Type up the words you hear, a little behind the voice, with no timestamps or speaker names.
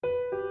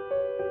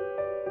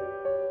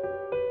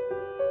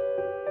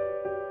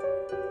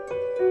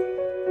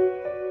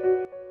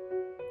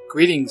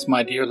Greetings,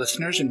 my dear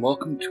listeners, and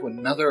welcome to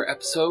another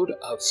episode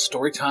of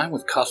Storytime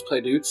with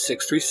Cosplay Dude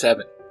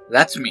 637.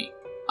 That's me.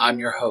 I'm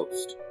your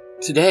host.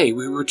 Today,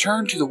 we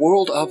return to the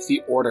world of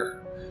the Order.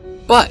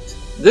 But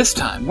this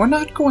time, we're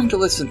not going to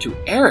listen to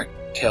Eric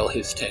tell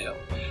his tale.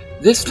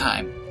 This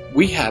time,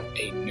 we have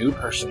a new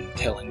person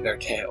telling their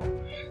tale.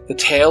 The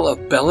tale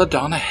of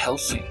Belladonna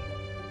Helsing.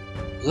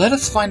 Let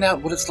us find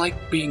out what it's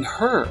like being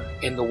her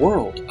in the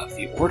world of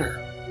the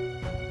Order.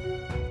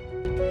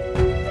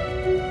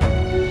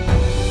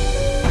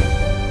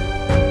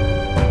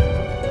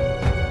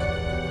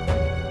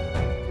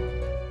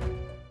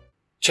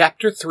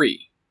 Chapter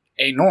 3.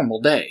 A Normal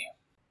Day.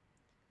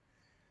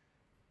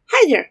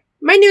 Hi there,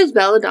 my name is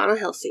Belladonna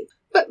Helsing,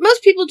 but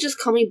most people just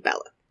call me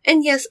Bella.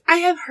 And yes, I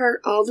have heard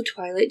all the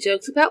Twilight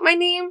jokes about my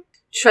name.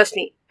 Trust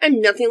me,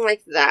 I'm nothing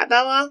like that,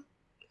 Bella.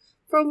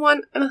 For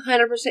one, I'm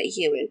 100%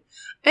 human.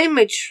 I am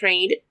a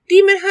trained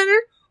demon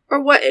hunter,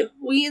 or what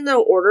we in the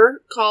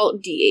Order call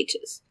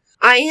DHs.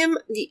 I am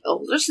the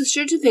older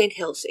sister to Van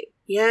Helsing.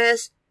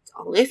 Yes, it's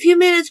only a few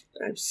minutes,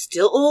 but I'm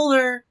still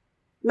older.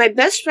 My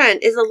best friend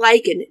is a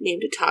Lycan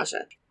named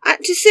Tasha.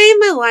 To say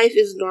my life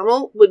is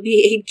normal would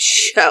be a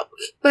joke,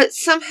 but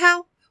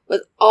somehow,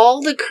 with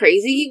all the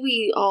crazy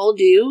we all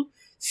do,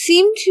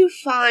 seem to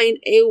find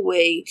a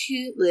way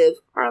to live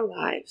our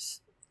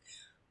lives.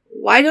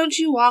 Why don't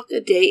you walk a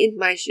day in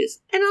my shoes,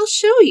 and I'll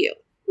show you.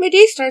 My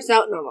day starts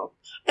out normal.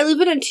 I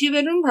live in a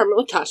 2-bedroom apartment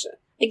with Tasha.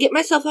 I get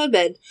myself out of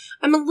bed.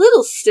 I'm a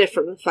little stiff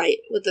from the fight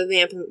with the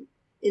vamp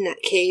in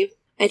that cave.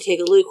 I take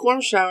a lukewarm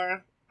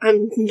shower.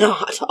 I'm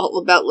not all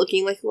about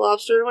looking like a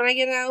lobster when I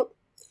get out.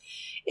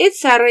 It's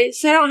Saturday,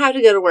 so I don't have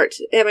to go to work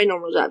at my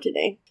normal job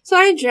today. So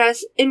I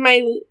dress in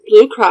my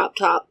blue crop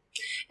top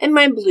and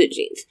my blue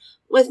jeans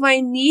with my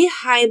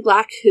knee-high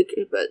black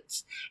hooker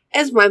boots,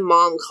 as my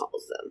mom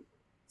calls them.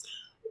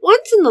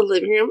 Once in the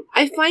living room,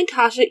 I find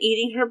Tasha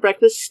eating her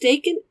breakfast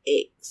steak and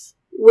eggs.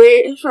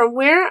 From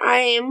where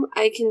I am,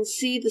 I can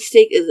see the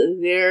steak is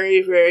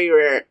very, very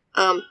rare.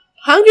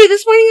 Hungry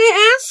this morning,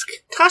 I ask?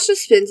 Tasha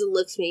spins and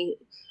looks at me.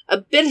 A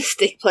bit of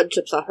steak blood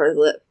drips off her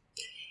lip.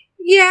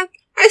 Yeah,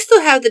 I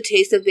still have the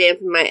taste of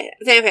vamp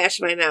ash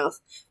in my mouth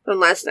from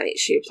last night,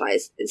 she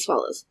replies and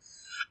swallows.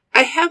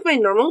 I have my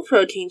normal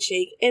protein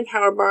shake and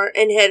power bar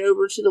and head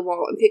over to the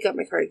wall and pick up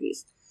my car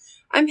keys.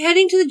 I'm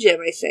heading to the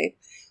gym, I say,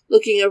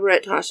 looking over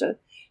at Tasha.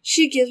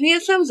 She gives me a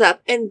thumbs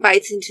up and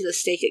bites into the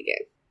steak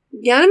again.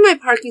 Down in my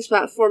parking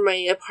spot for my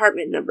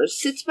apartment number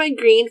sits my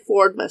green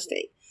Ford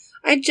Mustang.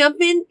 I jump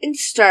in and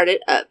start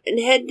it up and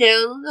head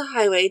down the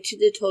highway to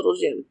the total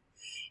gym.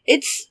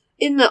 It's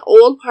in the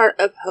old part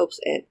of Hope's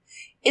End,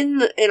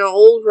 in an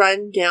old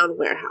run-down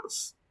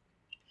warehouse.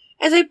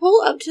 As I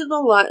pull up to the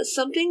lot,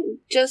 something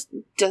just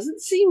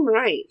doesn't seem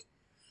right.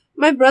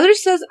 My brother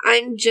says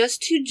I'm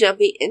just too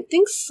jumpy and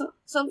thinks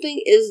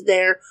something is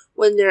there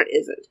when there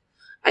isn't.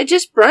 I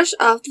just brush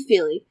off the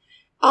feeling.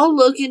 I'll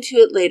look into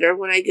it later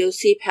when I go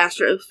see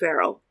Pastor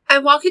O'Farrell. I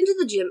walk into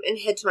the gym and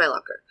head to my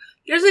locker.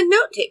 There's a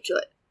note taped to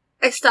it.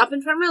 I stop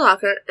in front of my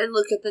locker and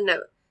look at the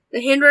note.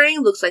 The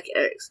handwriting looks like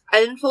Eric's. I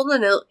unfold the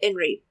note and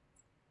read.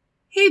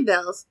 Hey,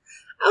 Bells.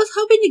 I was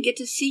hoping to get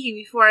to see you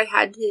before I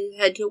had to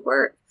head to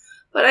work,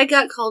 but I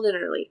got called in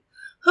early.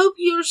 Hope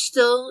you're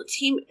still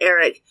Team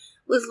Eric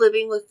with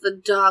living with the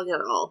dog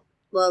and all.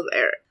 Love,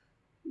 Eric.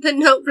 The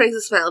note brings a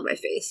smile on my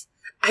face.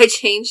 I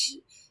change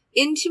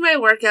into my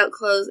workout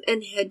clothes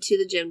and head to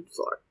the gym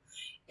floor.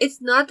 It's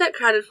not that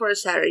crowded for a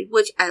Saturday,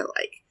 which I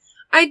like.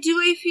 I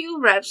do a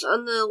few reps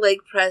on the leg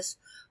press,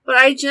 but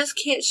I just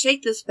can't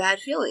shake this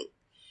bad feeling.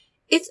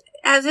 It's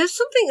as if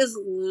something is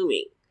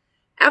looming.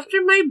 After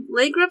my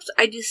leg reps,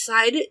 I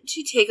decided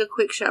to take a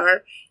quick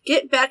shower,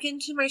 get back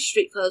into my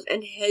street clothes,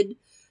 and head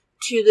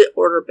to the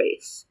Order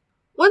base.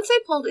 Once I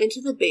pulled into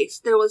the base,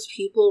 there was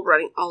people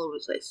running all over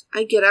the place.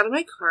 I get out of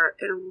my car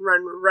and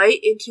run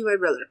right into my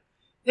brother.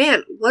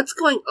 Van, what's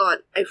going on?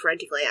 I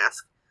frantically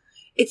ask.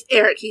 It's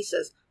Eric, he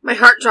says. My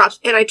heart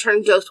drops and I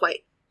turn ghost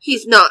white.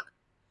 He's not.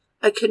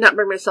 I could not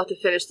bring myself to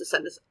finish the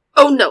sentence.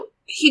 Oh no,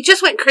 he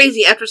just went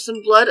crazy after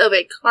some blood of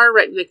a car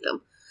wreck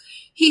victim.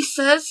 He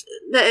says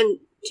that and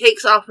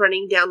takes off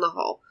running down the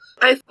hall.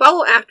 I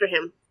follow after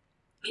him.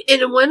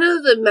 In one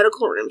of the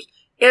medical rooms,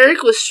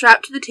 Eric was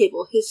strapped to the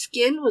table. His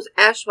skin was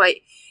ash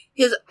white,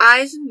 his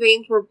eyes and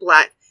veins were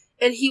black,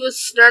 and he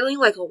was snarling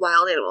like a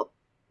wild animal.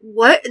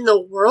 What in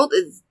the world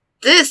is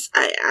this?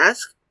 I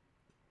ask.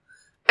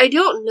 I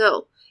don't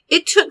know.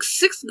 It took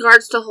 6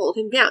 guards to hold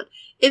him down.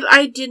 If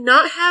I did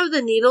not have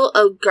the needle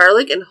of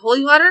garlic and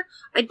holy water,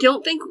 I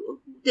don't think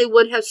they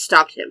would have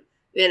stopped him,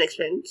 Van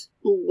explains.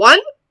 1,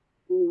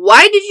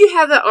 why did you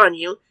have that on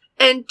you?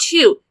 And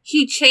 2,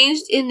 he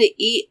changed in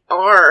the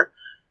ER.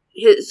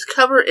 His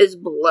cover is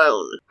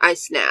blown. I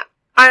snap.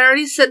 I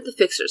already sent the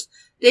fixers.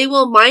 They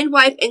will mind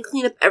wipe and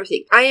clean up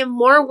everything. I am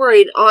more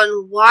worried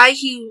on why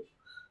he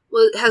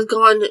has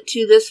gone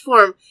to this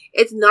form.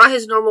 It's not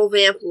his normal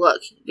vamp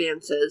look,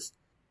 Van says.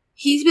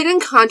 He's been in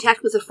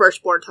contact with the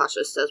firstborn,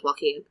 Tasha says,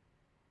 walking in.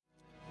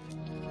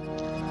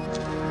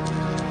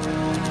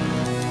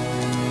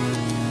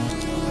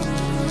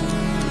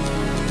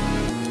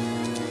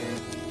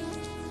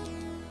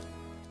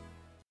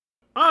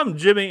 I'm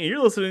Jimmy, and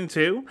you're listening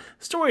to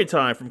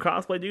Storytime from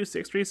Cosplay Dude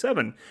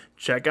 637.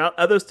 Check out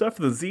other stuff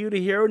from the ZU to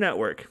Hero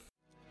Network.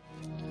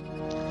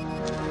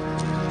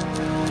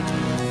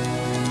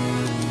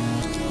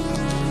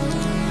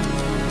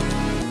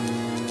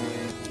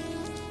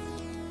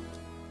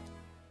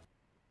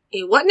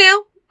 "Hey, what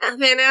now?"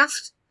 Van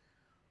asked.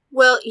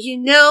 "Well, you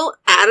know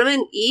Adam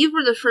and Eve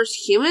were the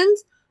first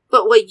humans,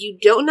 but what you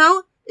don't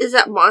know is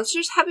that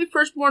monsters have a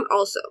firstborn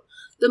also,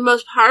 the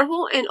most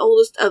powerful and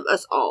oldest of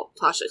us all,"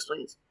 Tasha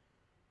explains.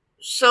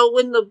 "So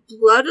when the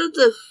blood of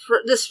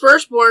this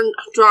firstborn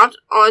dropped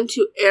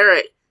onto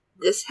Eric,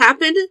 this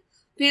happened?"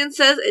 Van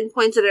says and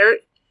points at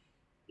Eric.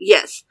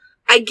 "Yes,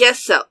 I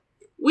guess so.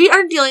 We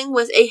are dealing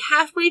with a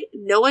half-breed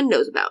no one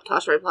knows about,"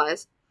 Tasha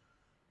replies.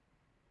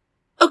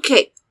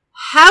 "Okay,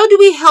 how do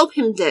we help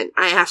him then?"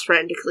 I ask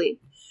frantically.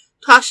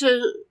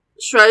 Tasha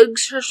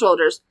shrugs her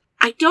shoulders.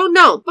 "I don't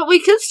know, but we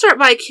could start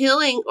by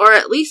killing or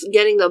at least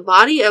getting the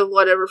body of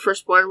whatever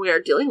firstborn we are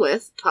dealing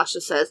with,"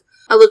 Tasha says.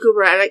 I look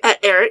over at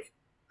Eric.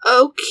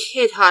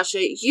 "Okay,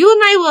 Tasha, you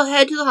and I will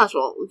head to the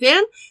hospital.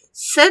 Van,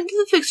 send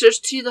the fixers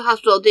to the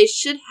hospital. They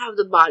should have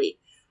the body,"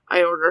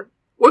 I order.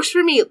 "Works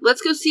for me.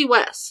 Let's go see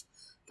Wes,"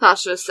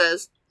 Tasha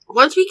says.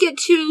 Once we get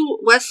to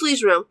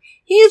Wesley's room,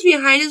 he is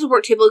behind his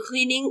work table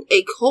cleaning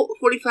a Colt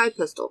 45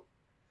 pistol.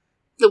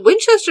 "The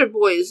Winchester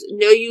boys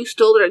know you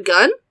stole their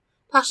gun?"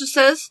 Tasha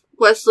says.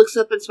 Wes looks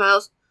up and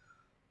smiles.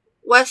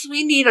 "Wes,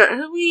 we need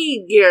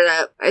gear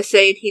up," I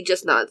say, and he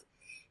just nods.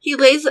 He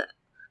lays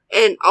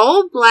an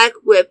all-black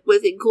whip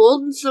with a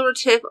gold and silver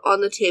tip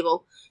on the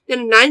table,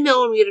 then a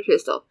 9mm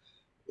pistol.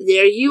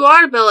 "There you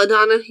are,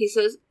 Belladonna," he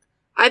says.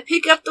 I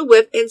pick up the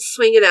whip and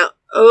swing it out.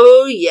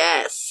 "Oh,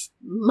 yes,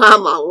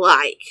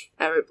 Mama-like,"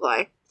 I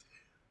reply.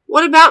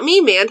 "What about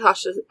me, man?"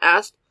 Tasha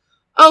asked.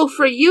 "Oh,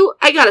 for you,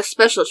 I got a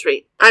special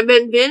treat. I've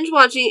been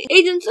binge-watching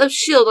Agents of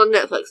S.H.I.E.L.D. on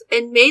Netflix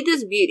and made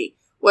this beauty,"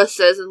 Wes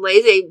says, and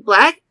lays a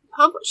black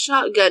pump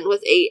shotgun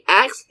with a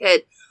axe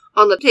head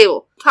on the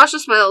table. Tasha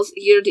smiles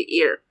ear to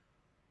ear.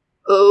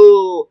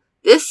 "Oh,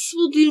 this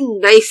will do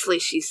nicely,"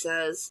 she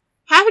says.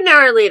 Half an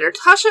hour later,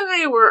 Tasha and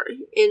I were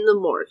in the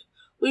morgue.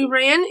 We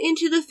ran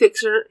into the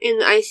fixer in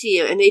the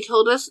ICU, and they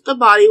told us the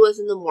body was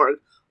in the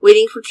morgue,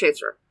 waiting for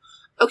transfer.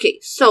 "Okay,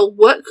 so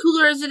what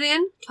cooler is it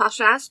in?"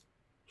 Tasha asked.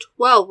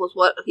 12 was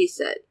what he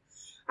said.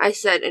 I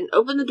said, and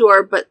opened the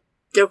door, but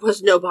there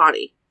was no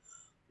body.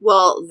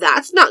 "Well,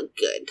 that's not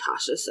good,"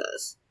 Tasha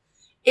says.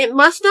 "It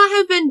must not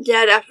have been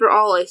dead after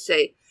all," I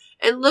say,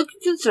 and look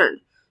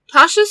concerned.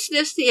 Tasha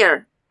sniffs the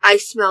air. "I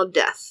smell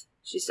death,"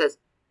 she says.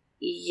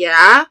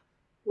 "Yeah?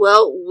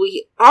 Well,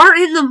 we are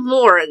in the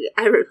morgue,"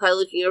 I reply,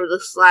 looking over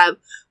the slab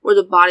where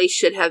the body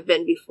should have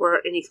been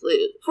before any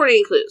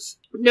clues.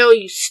 "No,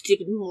 you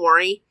stupid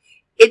Maury.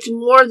 It's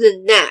more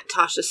than that,"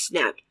 Tasha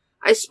snapped.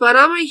 I spun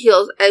on my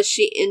heels as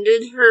she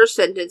ended her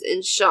sentence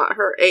and shot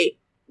her a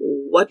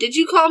 "What did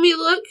you call me?"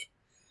 look.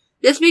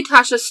 This made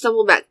Tasha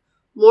stumble back.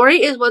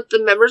 Maury is what the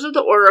members of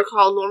the Order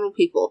call normal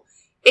people.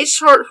 It's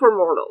short for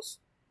mortals.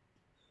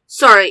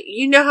 "Sorry,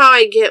 you know how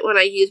I get when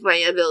I use my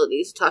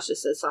abilities," Tasha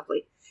says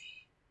softly.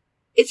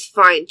 "It's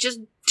fine,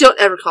 just don't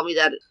ever call me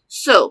that."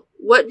 "So,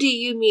 what do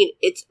you mean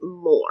it's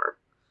more?"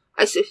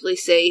 I swiftly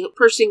say,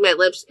 pursing my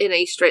lips in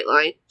a straight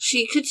line.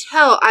 She could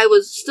tell I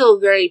was still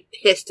very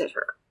pissed at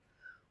her.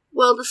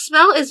 "Well, the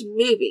smell is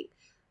moving,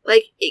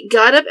 like it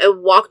got up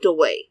and walked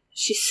away,"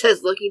 she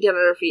says, looking down at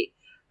her feet.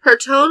 Her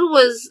tone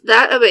was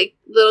that of a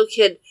little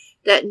kid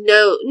that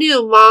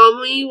knew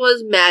Mommy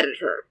was mad at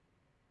her.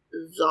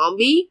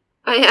 "Zombie?"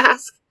 I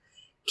ask.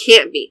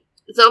 "Can't be.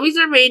 Zombies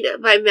are made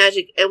by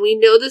magic, and we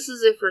know this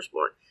is a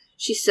firstborn,"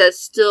 she says,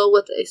 still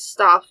with a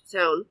soft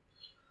tone.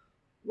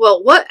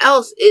 "Well, what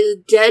else is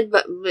dead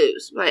but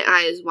moves?" My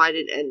eyes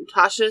widen, and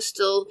Tasha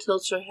still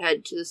tilts her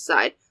head to the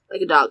side,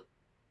 like a dog.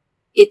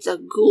 "It's a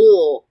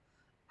ghoul,"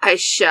 I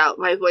shout.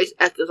 My voice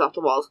echoes off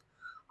the walls.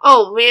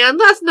 "Oh man,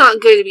 that's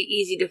not going to be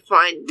easy to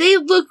find. They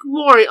look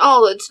Maury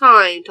all the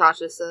time,"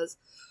 Tasha says.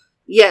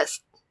 "Yes,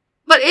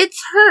 but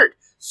it's hurt,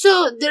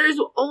 so there's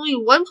only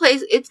one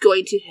place it's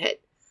going to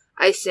hit,"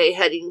 I say,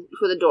 heading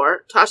for the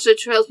door. Tasha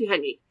trails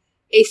behind me.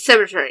 "A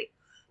cemetery."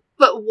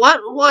 "But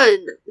what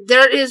one?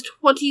 There is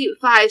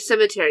 25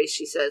 cemeteries,"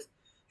 she says.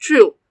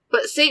 "True,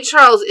 but St.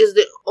 Charles is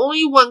the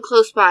only one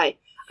close by,"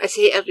 I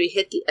say as we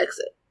hit the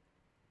exit.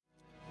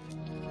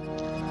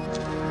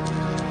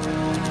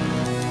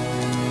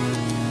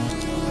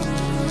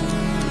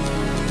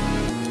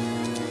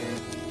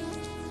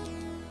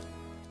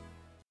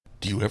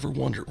 Do you ever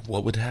wonder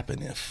what would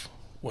happen if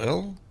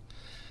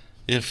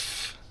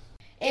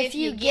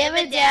you give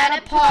a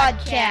dad a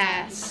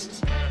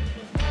podcast?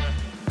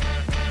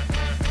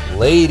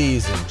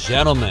 Ladies and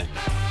gentlemen,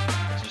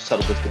 Just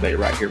settle this debate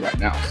right here, right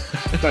now.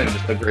 It's not even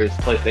just the greatest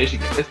PlayStation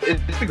game.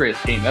 It's the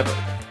greatest game ever.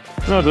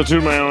 Not to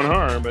toot my own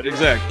horn, but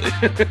exactly.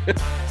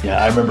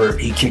 Yeah, I remember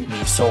he kicked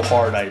me so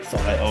hard I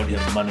thought I owed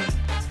him money.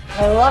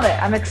 I love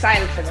it. I'm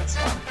excited for this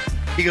one.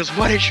 He goes,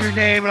 "What is your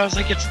name?" And I was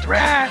like, "It's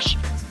Thrash."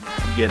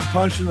 I'm getting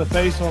punched in the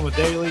face on the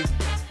daily.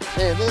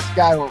 Man, this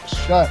guy won't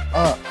shut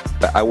up.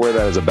 I wear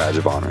that as a badge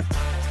of honor.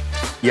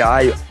 Yeah,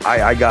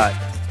 I got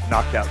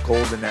knocked out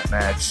cold in that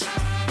match.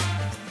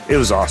 It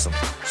was awesome.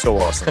 So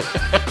awesome.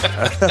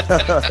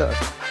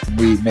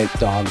 We make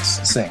dogs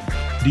sing.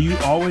 Do you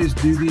always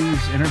do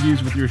these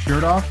interviews with your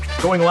shirt off?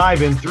 Going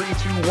live in 3,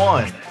 2,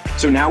 1.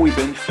 So now we've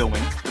been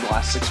filming for the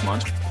last 6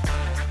 months.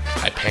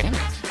 I panicked.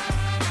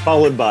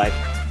 Followed by...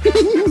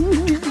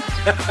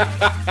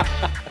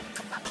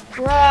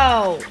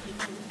 Bro.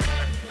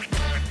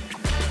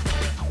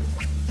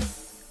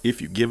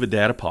 If You Give a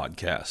Dad a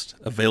Podcast,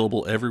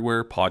 available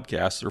everywhere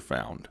podcasts are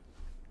found.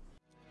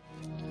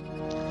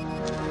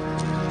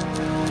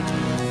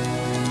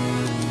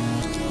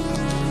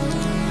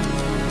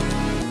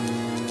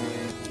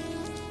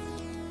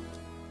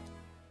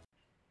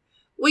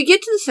 We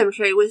get to the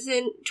cemetery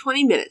within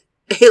 20 minutes,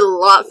 a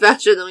lot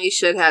faster than we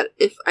should have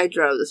if I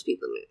drove the speed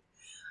limit.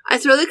 I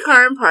throw the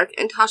car in park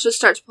and Tasha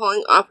starts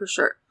pulling off her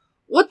shirt.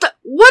 What are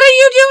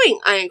you doing?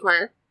 I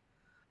inquire.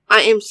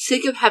 I am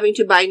sick of having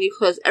to buy new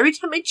clothes every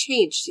time I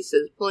change, she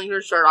says, pulling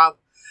her shirt off,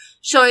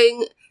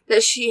 showing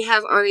that she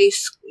has on a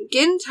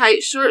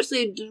skin-tight,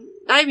 short-sleeved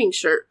diving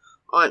shirt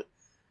on.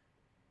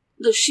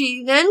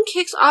 She then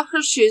kicks off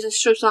her shoes and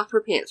strips off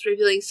her pants,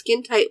 revealing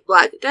skin-tight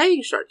black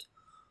diving shorts.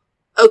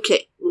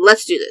 Okay,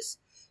 let's do this,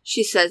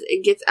 she says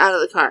and gets out of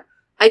the car.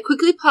 I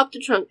quickly pop the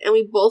trunk and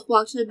we both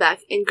walk to the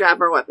back and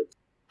grab our weapons.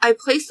 I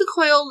place the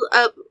coiled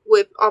up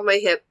whip on my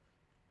hip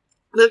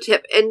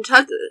and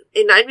tuck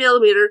a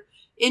 9mm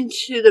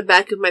into the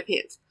back of my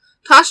pants.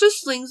 Tasha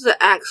slings the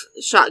axe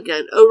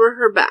shotgun over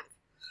her back.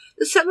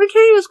 The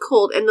cemetery was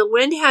cold and the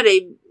wind had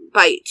a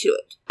bite to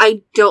it.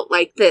 I don't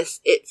like this.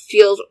 It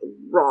feels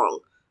wrong,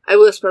 I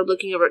whispered,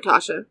 looking over at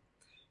Tasha.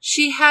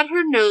 She had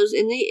her nose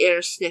in the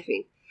air,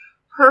 sniffing.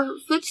 Her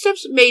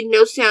footsteps made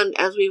no sound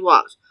as we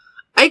walked.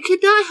 I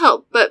could not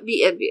help but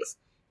be envious.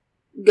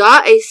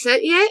 Got a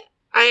scent yet?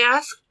 I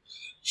asked.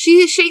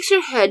 She shakes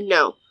her head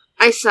no.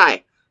 I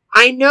sigh.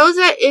 I know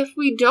that if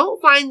we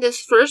don't find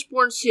this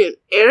firstborn soon,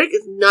 Eric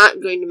is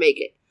not going to make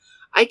it.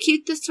 I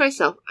keep this to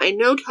myself. I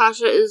know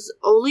Tasha is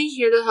only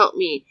here to help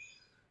me.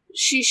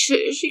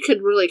 She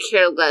could really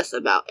care less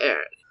about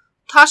Eric.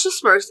 Tasha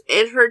smirks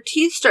and her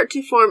teeth start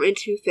to form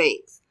into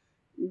fangs.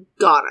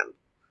 Got him,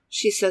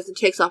 she says and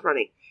takes off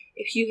running.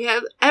 If you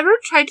have ever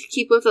tried to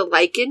keep with a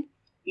lichen,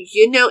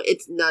 you know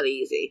it's not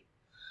easy.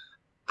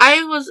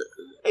 I was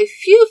a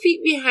few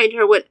feet behind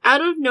her when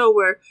out of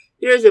nowhere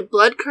there is a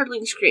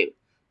blood-curdling scream.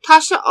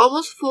 Tasha,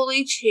 almost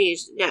fully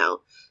changed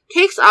now,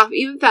 takes off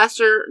even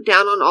faster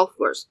down on all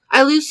fours.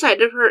 I lose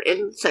sight of her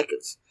in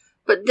seconds.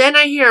 But then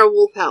I hear a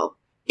wolf howl.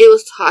 It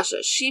was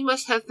Tasha. She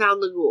must have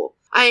found the ghoul.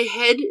 I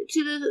head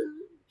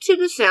to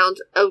the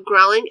sounds of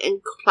growling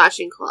and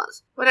clashing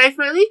claws. When I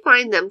finally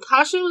find them,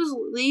 Tasha was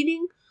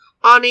leaning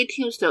on a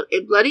tombstone, a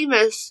bloody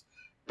mess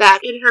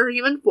back in her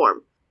human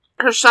form.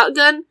 Her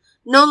shotgun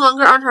no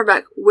longer on her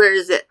back. Where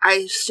is it?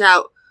 I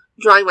shout,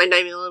 drawing my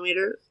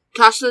 9mm.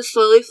 Tasha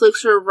slowly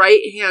flicks her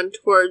right hand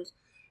towards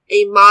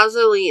a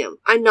mausoleum.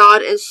 I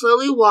nod and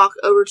slowly walk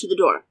over to the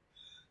door.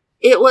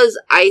 It was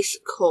ice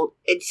cold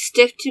and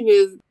stiff to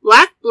move.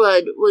 Black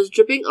blood was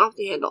dripping off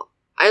the handle.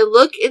 I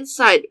look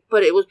inside,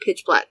 but it was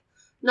pitch black.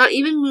 Not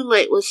even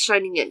moonlight was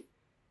shining in.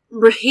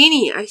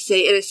 Rahini, I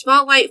say, and a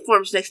small light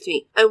forms next to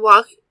me. I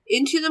walk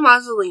into the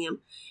mausoleum,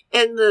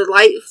 and the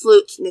light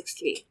floats next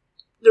to me.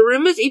 The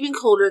room is even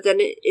colder than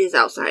it is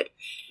outside.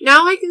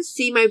 Now I can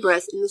see my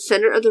breath. In the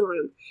center of the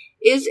room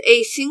is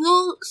a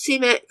single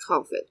cement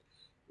coffin.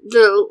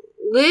 The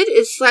lid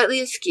is slightly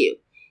askew.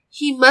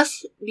 He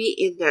must be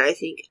in there, I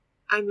think.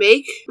 I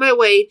make my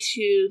way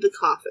to the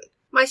coffin,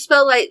 my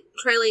spell light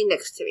trailing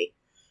next to me.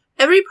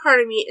 Every part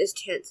of me is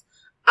tense.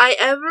 I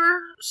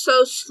ever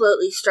so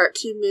slowly start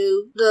to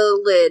move the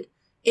lid,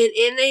 and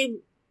in a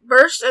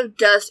burst of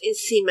dust and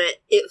cement,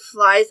 it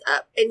flies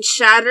up and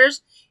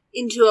shatters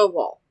into a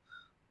wall.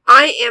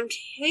 I am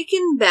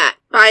taken back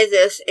by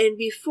this, and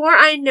before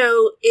I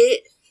know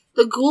it,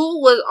 the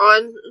ghoul was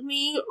on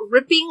me,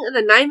 ripping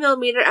the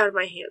 9mm out of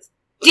my hands.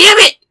 Damn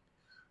it!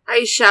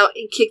 I shout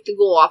and kick the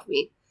ghoul off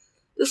me.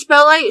 The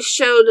spelllight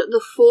showed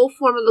the full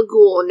form of the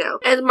ghoul now,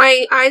 as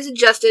my eyes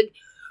adjusted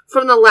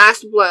from the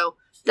last blow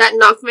that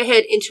knocked my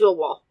head into a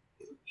wall.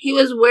 He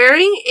was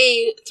wearing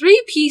a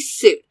 3-piece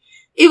suit.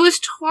 It was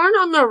torn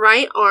on the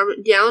right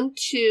arm down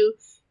to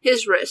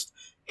his wrist,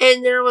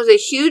 and there was a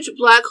huge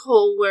black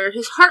hole where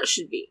his heart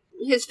should be.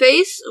 His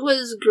face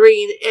was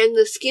green, and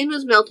the skin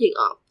was melting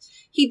off.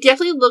 He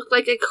definitely looked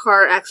like a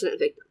car accident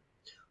victim.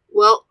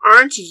 Well,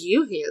 aren't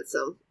you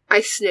handsome? I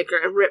snicker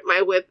and rip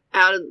my whip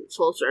out of its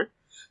holster.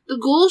 The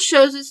ghoul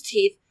shows its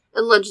teeth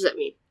and lunges at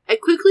me. I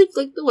quickly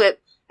flick the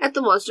whip at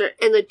the monster,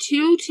 and the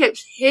two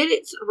tips hit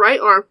its right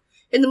arm,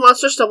 and the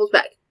monster stumbles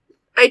back.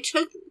 I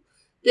took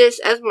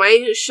this as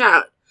my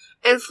shout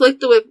and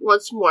flicked the whip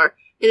once more,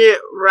 and it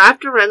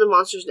wrapped around the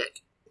monster's neck.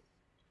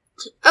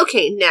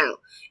 Okay, now,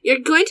 you're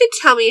going to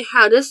tell me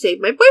how to save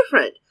my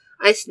boyfriend,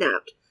 I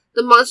snapped.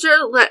 The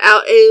monster let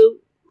out a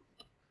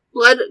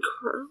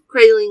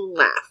blood-cradling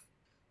laugh.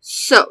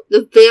 So,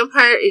 the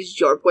vampire is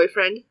your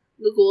boyfriend,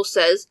 the ghoul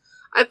says.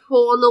 I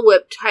pull on the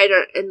whip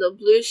tighter, and the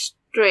blue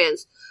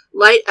strands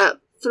light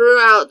up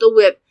throughout the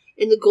whip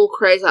and the ghoul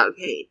cries out in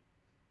pain.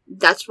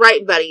 That's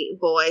right, buddy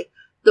boy.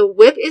 The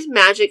whip is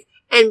magic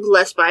and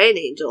blessed by an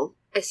angel,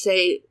 I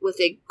say with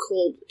a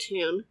cold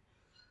tune.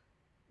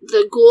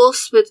 The ghoul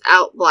spits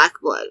out black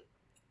blood.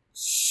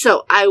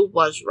 So I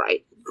was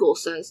right, the ghoul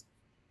says.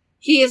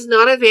 He is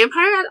not a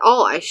vampire at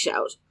all, I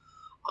shout.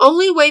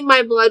 Only way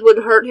my blood would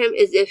hurt him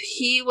is if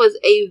he was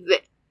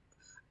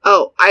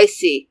Oh, I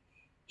see.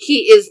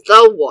 He is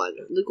the one,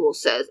 the ghoul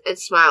says, and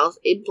smiles,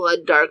 a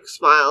blood-dark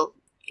smile.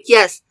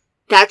 Yes,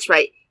 that's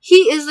right.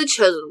 He is the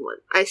chosen one,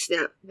 I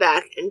snap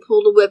back and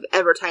pull the whip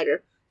ever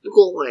tighter, the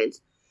ghoul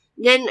whines.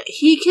 Then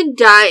he can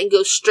die and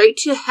go straight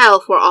to hell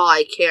for all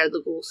I care,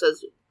 the ghoul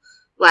says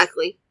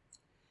blackly.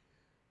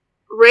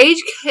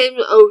 Rage came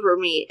over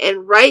me,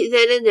 and right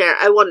then and there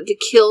I wanted to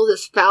kill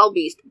this foul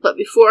beast, but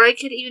before I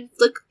could even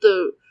flick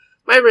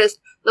my wrist,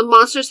 the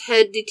monster's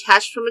head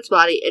detached from its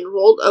body and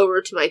rolled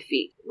over to my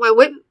feet. My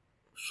whip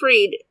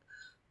freed,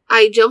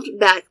 I jumped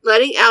back,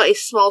 letting out a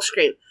small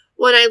scream.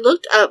 When I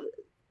looked up,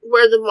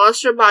 where the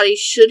monster body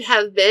should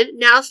have been,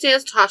 now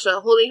stands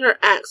Tasha holding her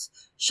axe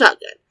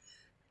shotgun,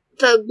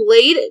 the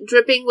blade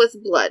dripping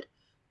with blood.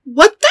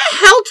 What the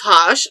hell,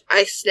 Tosh?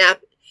 I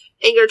snapped,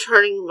 anger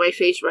turning my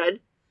face red.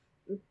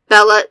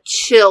 Bella,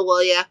 chill,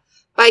 will ya?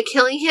 By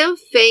killing him,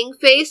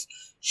 Fangface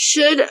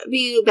should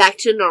be back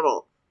to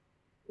normal.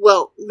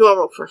 Well,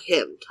 normal for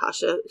him,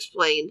 Tasha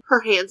explained,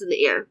 her hands in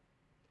the air.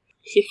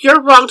 If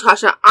you're wrong,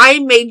 Tasha, I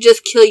may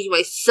just kill you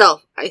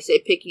myself, I say,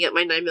 picking up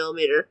my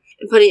 9mm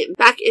and putting it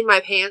back in my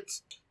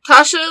pants.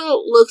 Tasha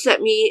looks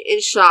at me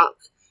in shock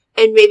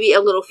and maybe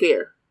a little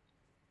fear.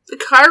 The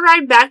car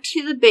ride back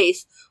to the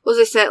base was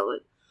a sad one.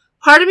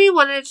 Part of me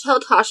wanted to tell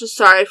Tasha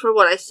sorry for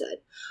what I said.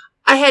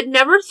 I had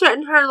never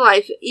threatened her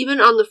life,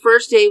 even on the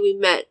first day we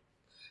met,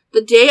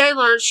 the day I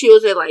learned she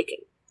was a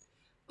Lycan.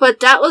 But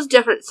that was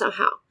different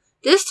somehow.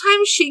 This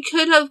time she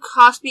could have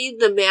cost me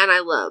the man I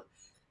love.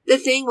 The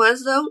thing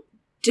was, though,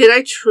 did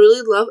I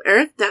truly love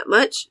Eric that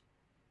much?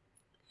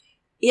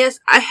 Yes,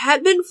 I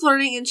had been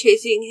flirting and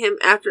chasing him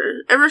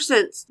ever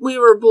since we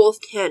were both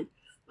 10,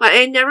 but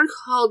I never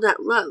called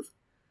that love.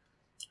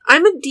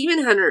 I'm a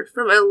demon hunter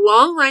from a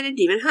long line of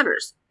demon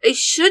hunters. I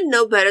should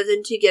know better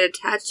than to get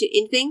attached to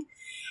anything,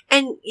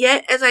 and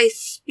yet as I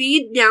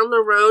speed down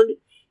the road,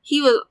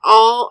 he was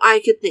all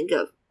I could think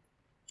of.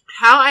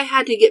 How I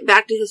had to get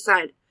back to his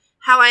side.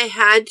 How I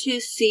had to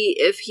see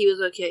if he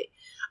was okay.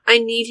 I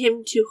need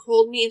him to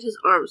hold me in his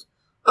arms.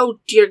 Oh,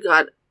 dear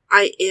God,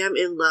 I am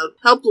in love,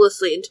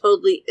 helplessly and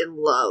totally in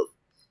love.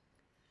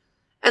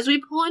 As we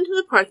pull into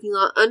the parking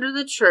lot under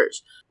the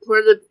church,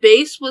 where the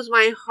base was,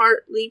 my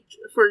heart leaped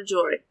for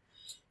joy.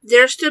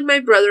 There stood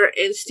my brother,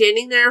 and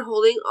standing there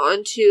holding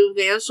on to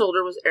Van's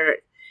shoulder was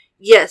Eric.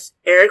 Yes,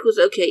 Eric was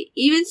okay,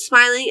 even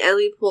smiling as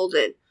we pulled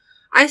in.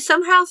 I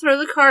somehow threw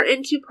the car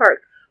into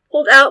park,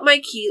 pulled out my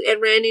keys,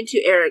 and ran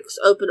into Eric's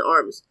open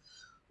arms.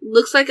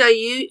 Looks like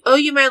I owe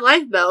you my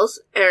life,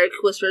 Bells, Eric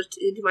whispered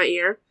into my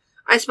ear.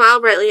 I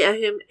smiled brightly at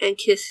him and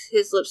kissed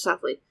his lips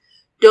softly.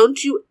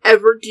 Don't you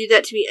ever do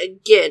that to me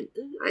again,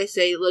 I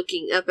say,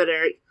 looking up at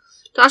Eric.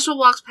 Tasha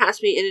walks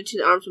past me and into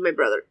the arms of my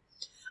brother.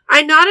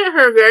 I nodded at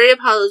her, very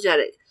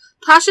apologetic.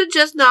 Tasha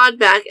just nodded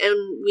back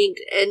and winked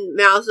and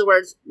mouthed the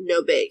words,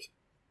 no big.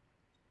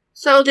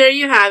 So there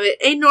you have it,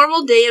 a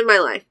normal day in my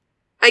life.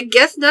 I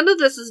guess none of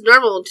this is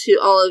normal to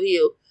all of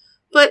you,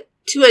 but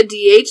to a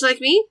DH like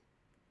me,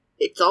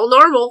 it's all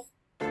normal.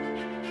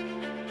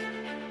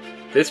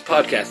 This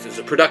podcast is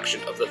a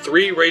production of the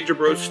Three Ranger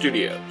Bros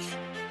Studios,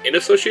 in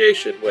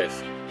association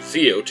with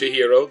Zio to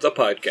Hero, the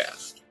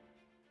podcast.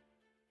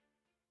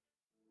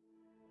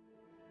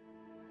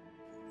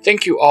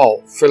 Thank you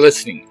all for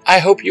listening. I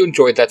hope you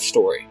enjoyed that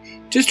story.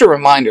 Just a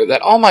reminder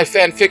that all my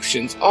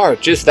fanfictions are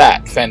just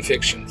that,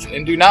 fanfictions,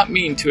 and do not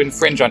mean to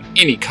infringe on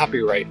any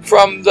copyright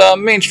from the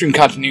mainstream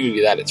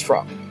continuity that it's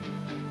from.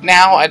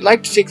 Now, I'd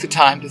like to take the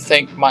time to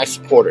thank my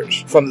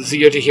supporters from the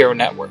Zio to Hero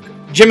Network.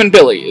 Jim and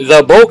Billy,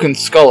 the Bulk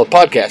Skull of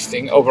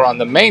podcasting, over on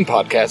the main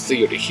podcast,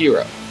 Zio to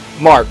Hero.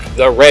 Mark,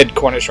 the Red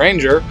Cornish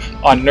Ranger,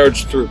 on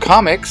Nerds Through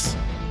Comics.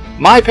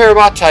 My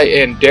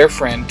Parabatai and dear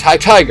friend Ty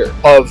Tiger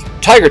of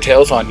Tiger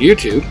Tales on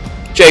YouTube.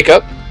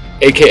 Jacob,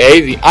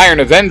 aka the Iron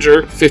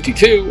Avenger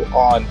 52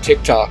 on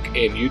TikTok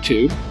and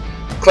YouTube.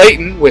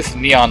 Clayton with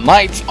Neon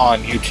Lights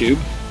on YouTube.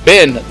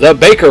 Ben, the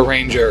Baker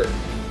Ranger.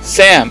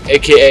 Sam,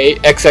 aka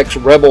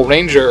XX Rebel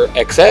Ranger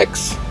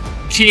XX.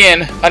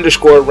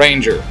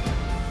 TN_Ranger.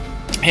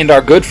 And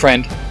our good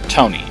friend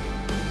Tony.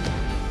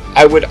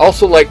 I would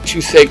also like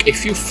to thank a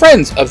few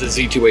friends of the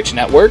Z2H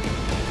Network.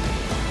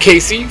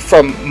 Casey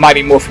from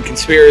Mighty Morphin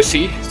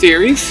Conspiracy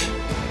Theories,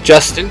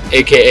 Justin,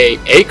 aka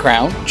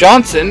A-Crown,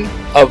 Johnson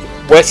of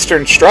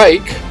Western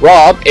Strike,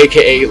 Rob,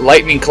 aka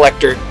Lightning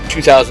Collector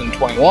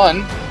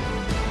 2021,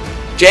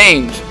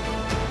 James,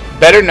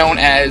 better known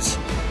as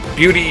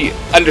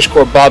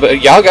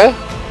Beauty_Baba Yaga,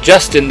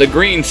 Justin the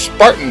Green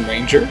Spartan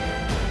Ranger,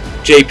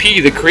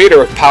 JP the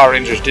creator of Power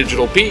Rangers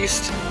Digital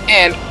Beast,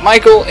 and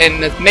Michael and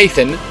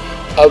Nathan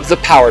of the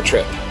Power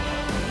Trip.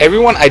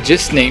 Everyone I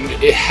just named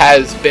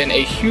has been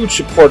a huge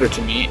supporter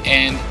to me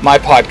and my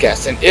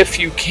podcast, and if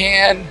you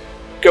can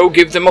go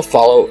give them a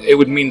follow. It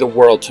would mean the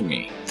world to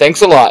me.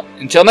 Thanks a lot.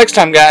 Until next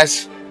time,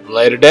 guys.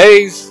 Later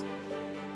days.